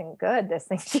isn't good, this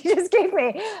thing she just gave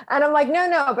me. And I'm like,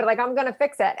 no, but like, I'm going to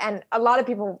fix it. And a lot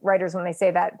of writers, when they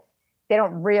say that, they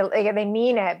don't really, they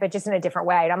mean it, but just in a different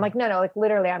way. And I'm like, no, like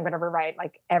literally I'm going to rewrite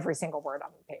like every single word on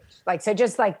the page. Like, so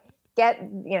just like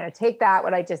take that,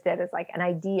 what I just did is like an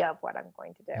idea of what I'm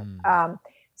going to do.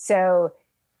 So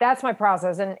that's my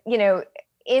process. And,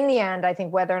 in the end, I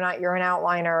think whether or not you're an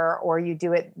outliner or you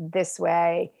do it this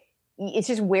way, it's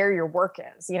just where your work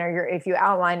is. If you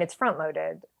outline, it's front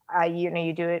loaded.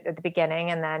 You do it at the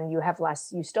beginning, and then you have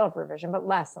less, you still have revision, but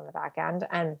less on the back end.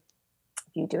 And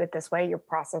if you do it this way, your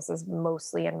process is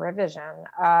mostly in revision.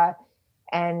 I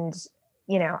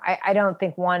don't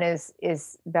think one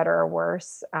is better or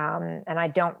worse. And I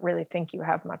don't really think you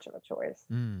have much of a choice.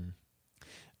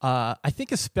 I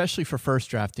think especially for first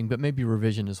drafting, but maybe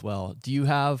revision as well. Do you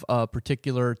have a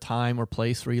particular time or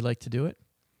place where you like to do it?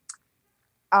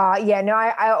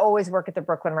 I always work at the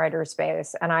Brooklyn Writers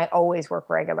Space, and I always work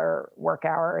regular work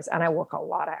hours, and I work a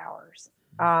lot of hours.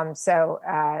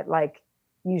 Like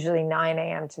usually 9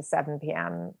 a.m. to 7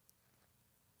 p.m.,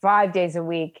 5 days a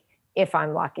week, if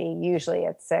I'm lucky. Usually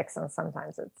it's 6 and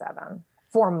sometimes it's 7,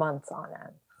 4 months on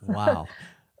end. Wow.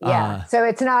 Yeah. So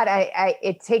it's not,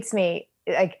 it takes me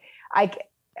like,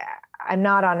 I'm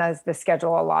not on the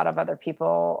schedule a lot of other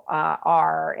people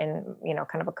are in,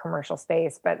 kind of a commercial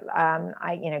space, but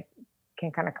I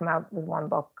can kind of come out with one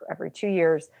book every 2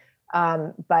 years.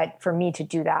 But for me to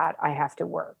do that, I have to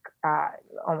work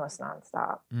almost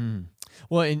nonstop.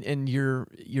 Well, and you're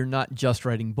not just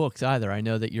writing books either. I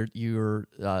know that you're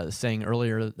saying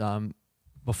earlier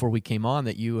before we came on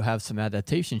that you have some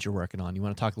adaptations you're working on. You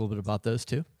want to talk a little bit about those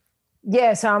too?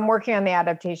 Yeah, so I'm working on the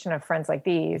adaptation of Friends Like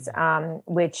These,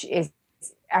 which is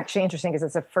actually interesting because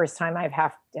it's the first time I've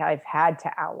had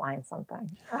to outline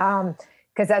something,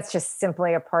 because that's just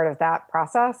simply a part of that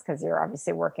process, because you're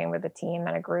obviously working with a team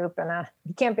and a group, and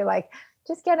you can't be like,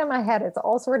 just get in my head, it's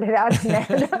all sorted out in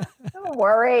there. Don't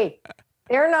worry.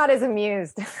 They're not as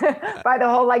amused by the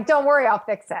whole, like, don't worry, I'll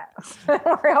fix it. Don't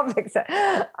worry, I'll fix it.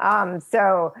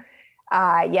 So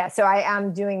I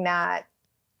am doing that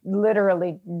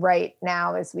literally right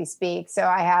now as we speak. So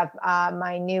I have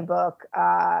my new book,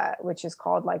 which is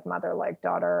called Like Mother, Like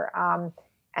Daughter.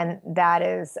 And that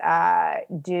is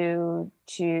due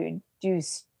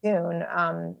soon,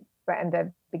 in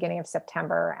the beginning of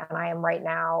September. And I am right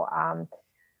now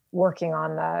working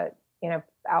on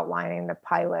outlining the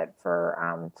pilot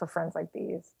for Friends Like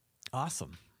These.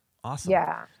 Awesome.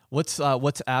 Yeah. What's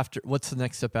the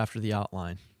next step after the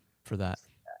outline for that?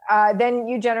 Then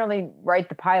you generally write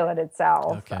the pilot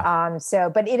itself. Okay.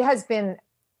 But it has been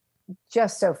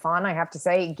just so fun, I have to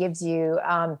say. It gives you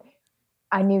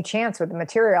a new chance with the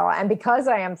material. And because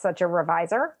I am such a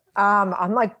reviser,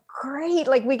 I'm like, great,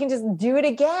 like we can just do it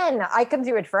again. I can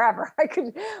do it forever.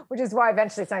 Which is why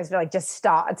eventually sometimes I feel like, just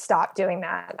stop doing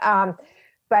that.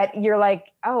 But you're like,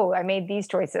 oh, I made these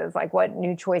choices. Like, what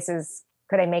new choices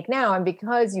could I make now? And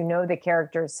because you know the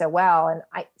characters so well, and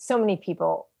so many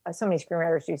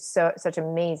screenwriters do such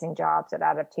amazing jobs at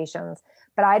adaptations,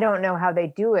 but I don't know how they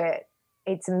do it.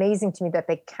 It's amazing to me that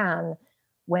they can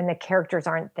when the characters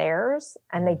aren't theirs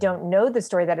and they don't know the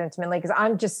story that intimately, because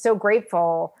I'm just so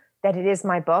grateful that it is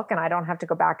my book and I don't have to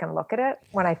go back and look at it.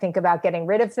 When I think about getting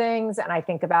rid of things and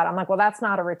I'm like, well, that's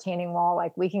not a retaining wall.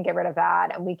 Like, we can get rid of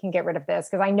that and we can get rid of this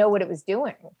because I know what it was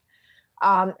doing.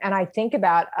 And I think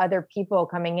about other people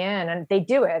coming in, and they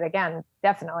do it again,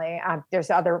 definitely.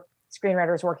 There's other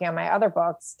screenwriters working on my other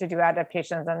books to do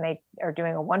adaptations, and they are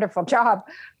doing a wonderful job.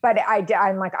 But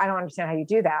I'm like, I don't understand how you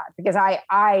do that, because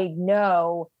I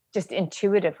know just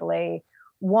intuitively,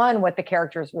 one, what the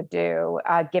characters would do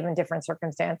given different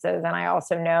circumstances. And I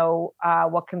also know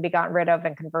what can be gotten rid of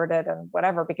and converted and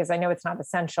whatever, because I know it's not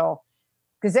essential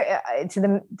because to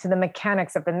the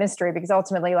mechanics of the mystery, because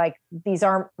ultimately, like,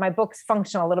 my books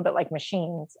function a little bit like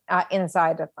machines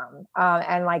inside of them.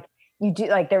 And like, you do,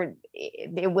 like,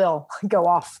 it will go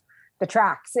off the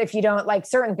tracks if you don't, like,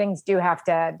 certain things do have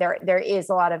to, there is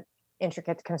a lot of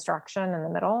intricate construction in the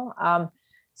middle. But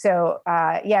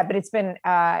it's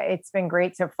been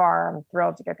great so far. I'm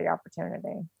thrilled to get the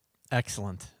opportunity.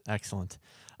 Excellent.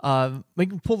 We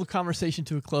can pull the conversation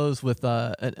to a close with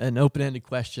an open-ended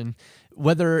question.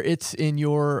 Whether it's in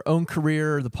your own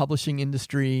career or the publishing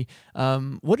industry,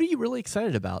 what are you really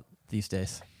excited about these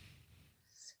days?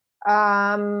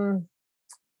 I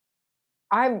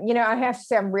have to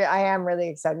say, I am really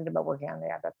excited about working on the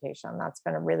adaptation. That's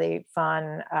been a really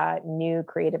fun, new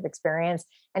creative experience.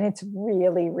 And it's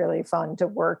really, really fun to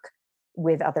work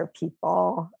with other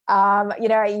people.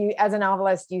 You, as a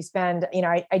novelist, you spend,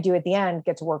 I do at the end,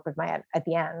 get to work with at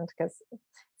the end, because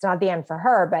it's not the end for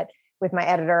her, but with my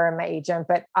editor and my agent.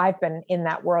 But I've been in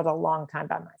that world a long time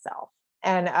by myself.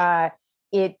 And,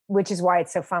 which is why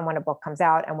it's so fun when a book comes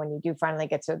out and when you do finally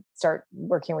get to start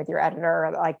working with your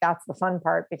editor. Like, that's the fun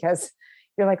part, because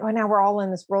you're like, oh, now we're all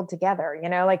in this world together.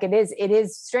 Like, it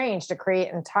is strange to create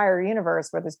an entire universe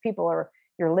where there's people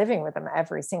you're living with them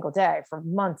every single day for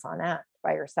months on end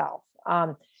by yourself.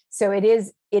 So it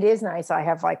is nice. I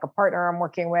have, like, a partner I'm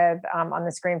working with on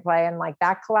the screenplay, and, like,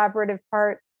 that collaborative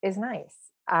part is nice.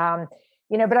 But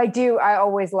I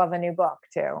always love a new book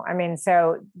too. I mean,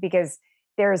 so because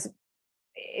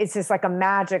it's just like a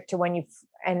magic to when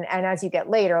and as you get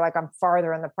later, like, I'm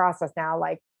farther in the process now,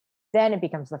 like, then it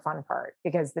becomes the fun part,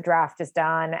 because the draft is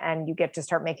done and you get to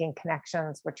start making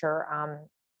connections, which are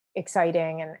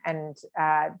exciting. And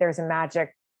there's a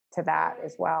magic to that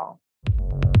as well.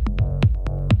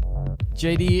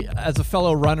 JD, as a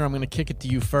fellow runner, I'm going to kick it to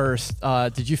you first.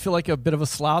 Did you feel like a bit of a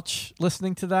slouch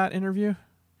listening to that interview?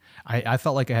 I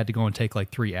felt like I had to go and take like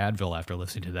 3 Advil after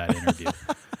listening to that interview.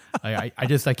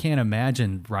 I can't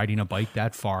imagine riding a bike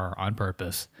that far on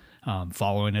purpose,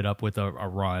 following it up with a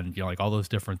run, like all those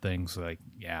different things. Like,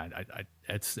 yeah,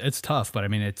 it's tough, but I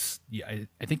mean,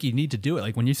 I think you need to do it.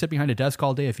 Like, when you sit behind a desk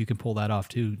all day, if you can pull that off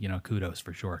too, kudos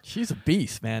for sure. She's a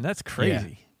beast, man. That's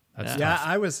crazy. Yeah,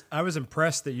 I was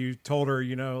impressed that you told her,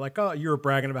 like, oh, you were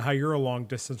bragging about how you're a long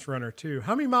distance runner too.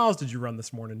 How many miles did you run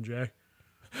this morning, Jay?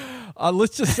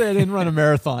 Let's just say I didn't run a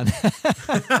marathon.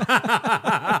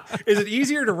 Is it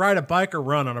easier to ride a bike or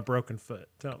run on a broken foot?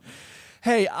 Tell me.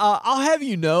 Hey, I'll have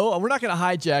you know, we're not going to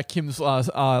hijack Kim's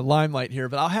limelight here,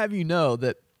 but I'll have you know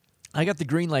that I got the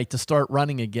green light to start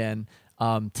running again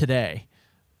today.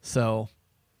 So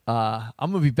I'm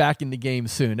going to be back in the game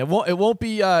soon. It won't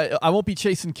be I won't be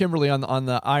chasing Kimberly on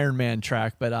the Ironman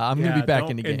track, but I'm going to be back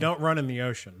in the game. And don't run in the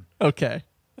ocean. Okay.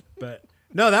 But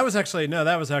that was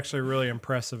actually really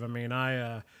impressive. I mean,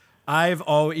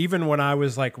 even when I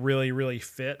was like really, really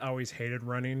fit, I always hated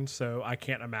running. So I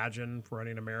can't imagine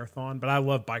running a marathon, but I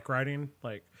love bike riding.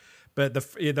 But the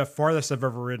farthest I've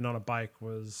ever ridden on a bike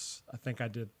was, I think I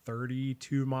did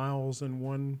 32 miles in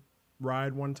one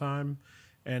ride one time.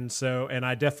 And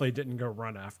I definitely didn't go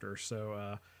run after.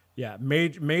 So,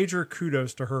 major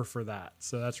kudos to her for that.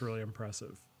 So that's really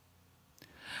impressive.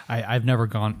 I've never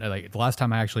gone, like the last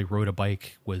time I actually rode a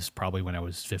bike was probably when I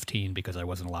was 15 because I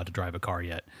wasn't allowed to drive a car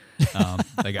yet.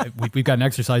 We've got an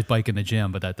exercise bike in the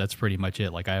gym, but that's pretty much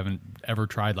it. Like I haven't ever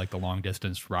tried like the long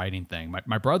distance riding thing.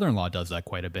 My brother-in-law does that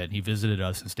quite a bit. He visited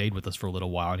us and stayed with us for a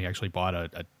little while, and he actually bought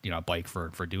a bike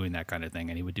for doing that kind of thing,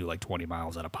 and he would do like 20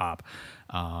 miles at a pop.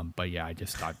 But yeah, I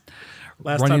just thought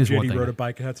last time JD rode a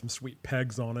bike, it had some sweet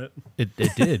pegs on it. It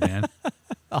did, man.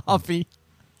 Huffy.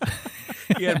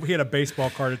 He had a baseball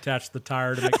card attached to the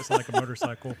tire to make it sound like a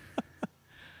motorcycle.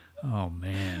 Oh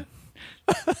man.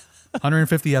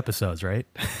 150 episodes, right?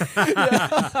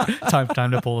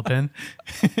 Time to pull a pin.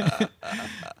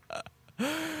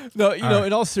 No,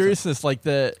 in all seriousness, like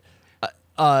the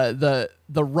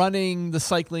running, the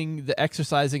cycling, the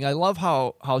exercising, I love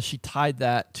how she tied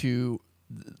that to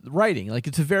writing. Like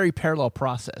it's a very parallel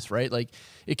process, right? Like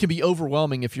it can be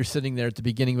overwhelming if you're sitting there at the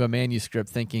beginning of a manuscript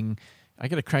thinking, I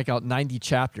got to crank out 90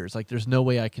 chapters. Like there's no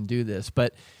way I can do this.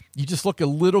 But you just look a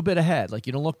little bit ahead. Like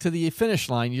you don't look to the finish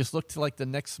line. You just look to like the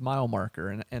next mile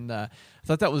marker. And I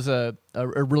thought that was a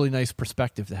really nice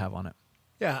perspective to have on it.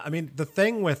 Yeah. I mean, the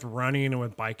thing with running and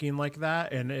with biking like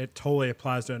that, and it totally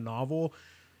applies to a novel,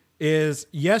 is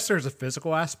yes, there's a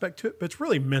physical aspect to it, but it's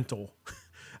really mental.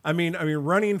 I mean,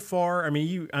 running far. I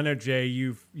mean, I know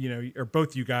Jay, or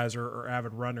both you guys are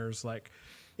avid runners. Like,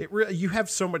 you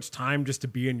have so much time just to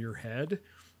be in your head,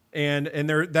 and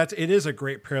it is a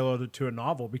great parallel to a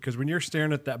novel, because when you're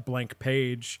staring at that blank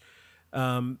page,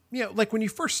 like when you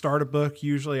first start a book,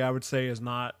 usually I would say is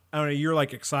not. I don't know. You're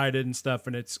like excited and stuff,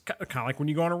 and it's kind of like when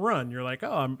you go on a run. You're like,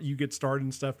 you get started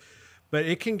and stuff. But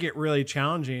it can get really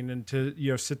challenging, and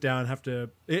to sit down and have to.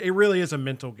 It really is a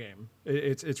mental game.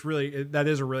 It's really that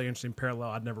is a really interesting parallel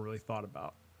I'd never really thought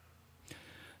about.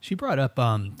 She brought up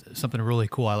something really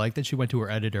cool. I like that she went to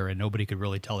her editor and nobody could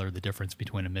really tell her the difference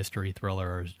between a mystery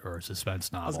thriller or a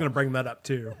suspense novel. I was going to bring that up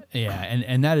too. Yeah,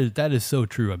 and that is so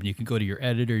true. I mean, you can go to your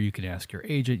editor, you can ask your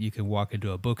agent, you can walk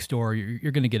into a bookstore.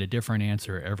 You're going to get a different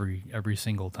answer every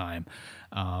single time.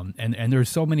 And there's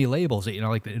so many labels that,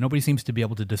 like nobody seems to be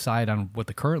able to decide on what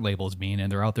the current labels mean,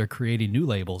 and they're out there creating new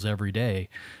labels every day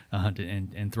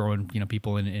and throwing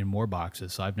people in more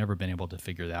boxes. So I've never been able to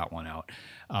figure that one out.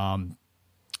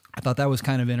 I thought that was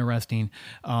kind of interesting.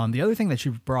 The other thing that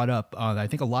you brought up, I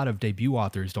think a lot of debut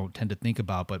authors don't tend to think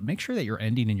about, but make sure that your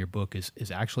ending in your book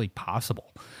is actually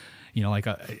possible. Like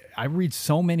I read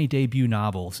so many debut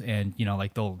novels, and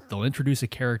like they'll introduce a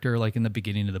character like in the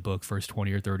beginning of the book, first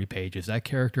 20 or 30 pages. That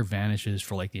character vanishes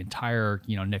for like the entire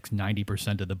next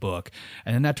 90% of the book,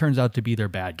 and then that turns out to be their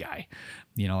bad guy.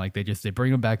 Like they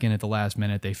bring them back in at the last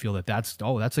minute. They feel that's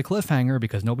a cliffhanger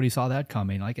because nobody saw that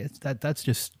coming. Like that's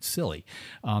just silly.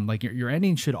 Like your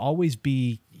ending should always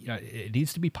be. It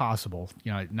needs to be possible,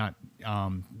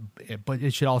 but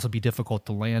it should also be difficult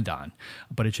to land on.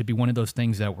 But it should be one of those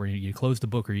things that where you close the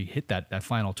book or you hit that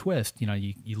final twist,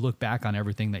 you look back on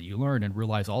everything that you learned and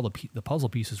realize all the puzzle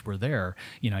pieces were there.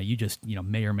 You just,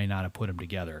 may or may not have put them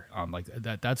together. Like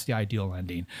that's the ideal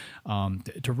ending.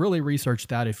 To really research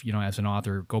that, if, as an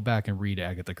author, go back and read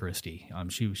Agatha Christie.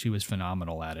 She was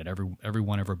phenomenal at it. Every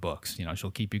one of her books, she'll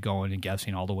keep you going and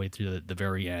guessing all the way to the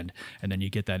very end. And then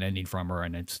you get that ending from her,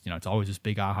 and it's always this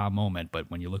big aha moment, but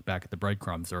when you look back at the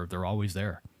breadcrumbs, they're always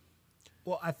there.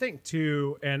 Well, I think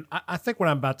too, and I think what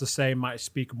I'm about to say might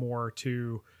speak more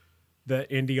to the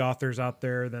indie authors out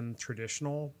there than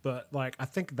traditional, but like I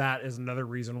think that is another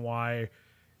reason why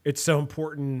it's so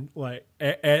important, like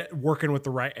working with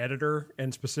the right editor,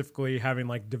 and specifically having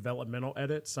like developmental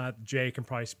edits. Jay can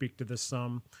probably speak to this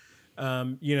some.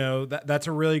 That's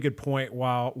a really good point.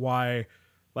 Why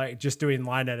like just doing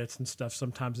line edits and stuff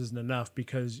sometimes isn't enough,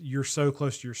 because you're so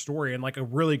close to your story, and like a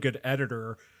really good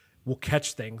editor will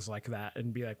catch things like that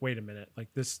and be like, wait a minute, like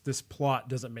this plot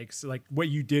doesn't make sense. Like what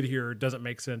you did here doesn't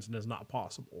make sense and is not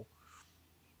possible.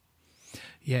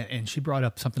 Yeah, and she brought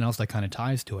up something else that kind of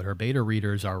ties to it. Her beta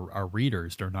readers are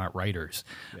readers; they're not writers,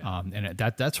 and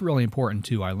that's really important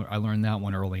too. I learned that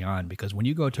one early on, because when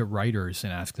you go to writers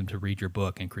and ask them to read your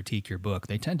book and critique your book,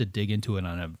 they tend to dig into it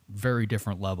on a very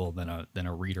different level than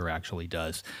a reader actually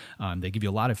does. They give you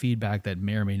a lot of feedback that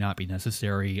may or may not be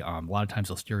necessary. A lot of times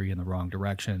they'll steer you in the wrong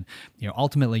direction.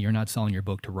 Ultimately, you're not selling your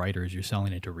book to writers; you're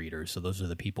selling it to readers. So those are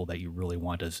the people that you really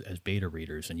want as beta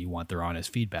readers, and you want their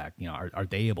honest feedback. Are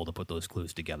they able to put those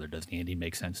clues together? Does the ending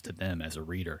make sense to them as a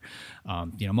reader?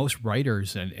 Most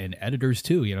writers and editors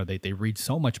too, they read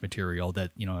so much material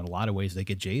that, in a lot of ways they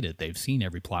get jaded. They've seen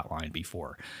every plot line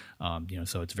before.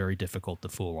 So it's very difficult to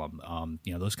fool them.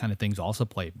 Those kind of things also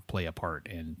play a part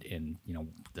in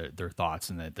their thoughts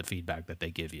and the feedback that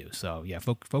they give you. So yeah,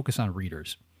 focus on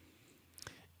readers.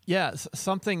 Yeah,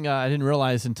 something I didn't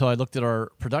realize until I looked at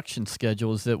our production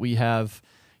schedule is that we have,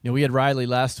 we had Riley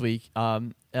last week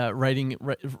writing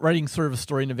sort of a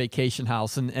story in a vacation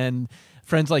house, and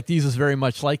Friends Like These is very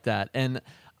much like that. And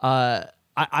I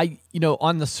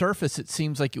on the surface, it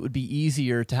seems like it would be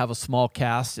easier to have a small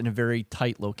cast in a very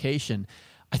tight location.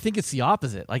 I think it's the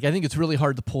opposite. Like, I think it's really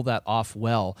hard to pull that off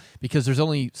well because there's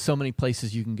only so many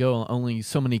places you can go, only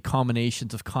so many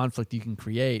combinations of conflict you can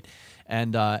create.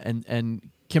 And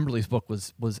Kimberly's book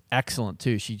was excellent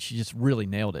too. She just really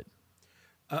nailed it.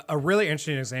 A really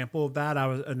interesting example of that. I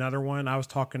was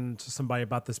talking to somebody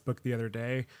about this book the other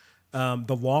day,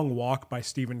 The Long Walk by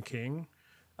Stephen King.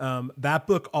 That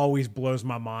book always blows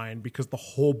my mind because the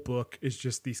whole book is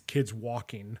just these kids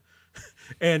walking.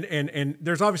 and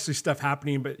there's obviously stuff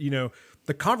happening, but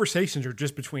the conversations are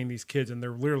just between these kids and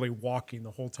they're literally walking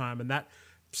the whole time. And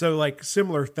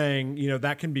similar thing,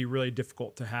 that can be really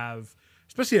difficult to have,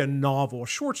 especially a novel. A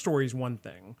short story is one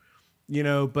thing,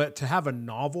 but to have a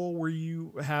novel where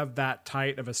you have that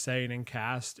tight of a saying and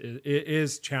cast, it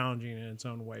is challenging in its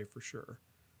own way for sure.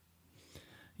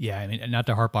 Yeah, I mean, not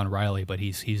to harp on Riley, but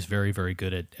he's very, very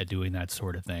good at doing that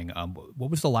sort of thing.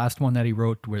 What was the last one that he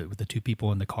wrote with the two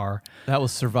people in the car? That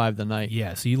was Survive the Night.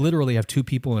 Yeah, so you literally have two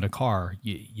people in a car,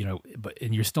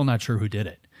 and you're still not sure who did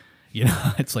it.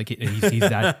 It's like he's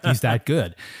that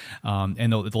good.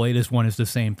 And the latest one is the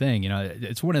same thing.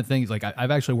 It's one of the things, like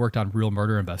I've actually worked on real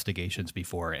murder investigations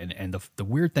before. And the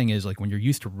weird thing is, like, when you're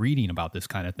used to reading about this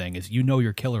kind of thing is,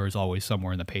 your killer is always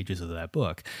somewhere in the pages of that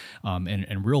book. And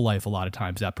in real life, a lot of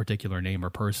times that particular name or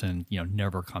person,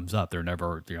 never comes up. They're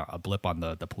never a blip on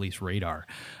the police radar.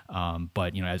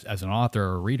 But as an author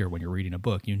or a reader, when you're reading a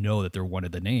book, that they're one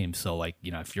of the names. So, like,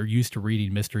 if you're used to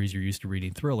reading mysteries, you're used to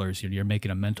reading thrillers, you're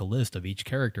making a mental list of each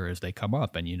character as they come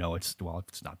up, and it's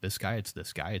not this guy, it's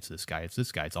this guy, it's this guy, it's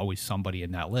this guy. It's always somebody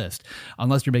in that list,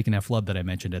 unless you're making that flub that I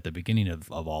mentioned at the beginning of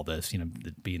all this,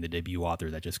 being the debut author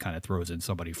that just kind of throws in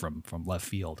somebody from left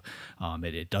field.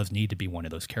 It does need to be one of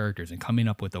those characters, and coming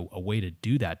up with a way to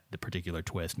do that, the particular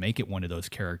twist, make it one of those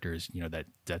characters,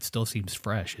 that still seems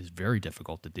fresh, is very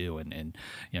difficult to do, and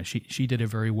she did it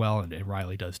very well, and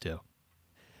Riley does too.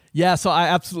 Yeah, so I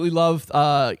absolutely loved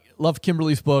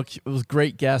Kimberly's book. It was a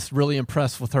great guest. Really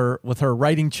impressed with her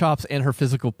writing chops and her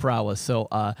physical prowess. So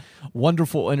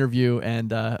wonderful interview,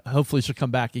 and hopefully she'll come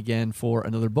back again for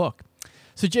another book.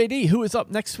 So JD, who is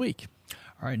up next week?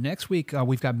 All right, next week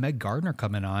we've got Meg Gardner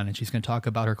coming on, and she's going to talk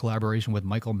about her collaboration with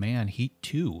Michael Mann, Heat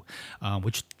 2,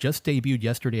 which just debuted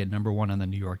yesterday at #1 on the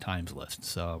New York Times list.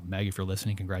 So Meg, if you're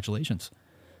listening, congratulations.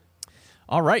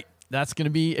 All right. That's going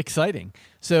to be exciting.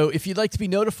 So if you'd like to be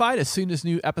notified as soon as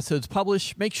new episodes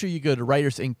publish, make sure you go to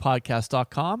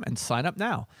writersincpodcast.com and sign up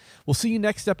now. We'll see you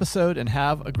next episode, and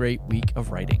have a great week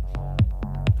of writing.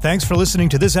 Thanks for listening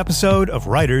to this episode of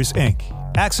Writers Inc.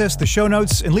 Access the show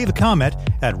notes and leave a comment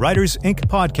at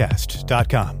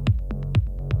writersincpodcast.com.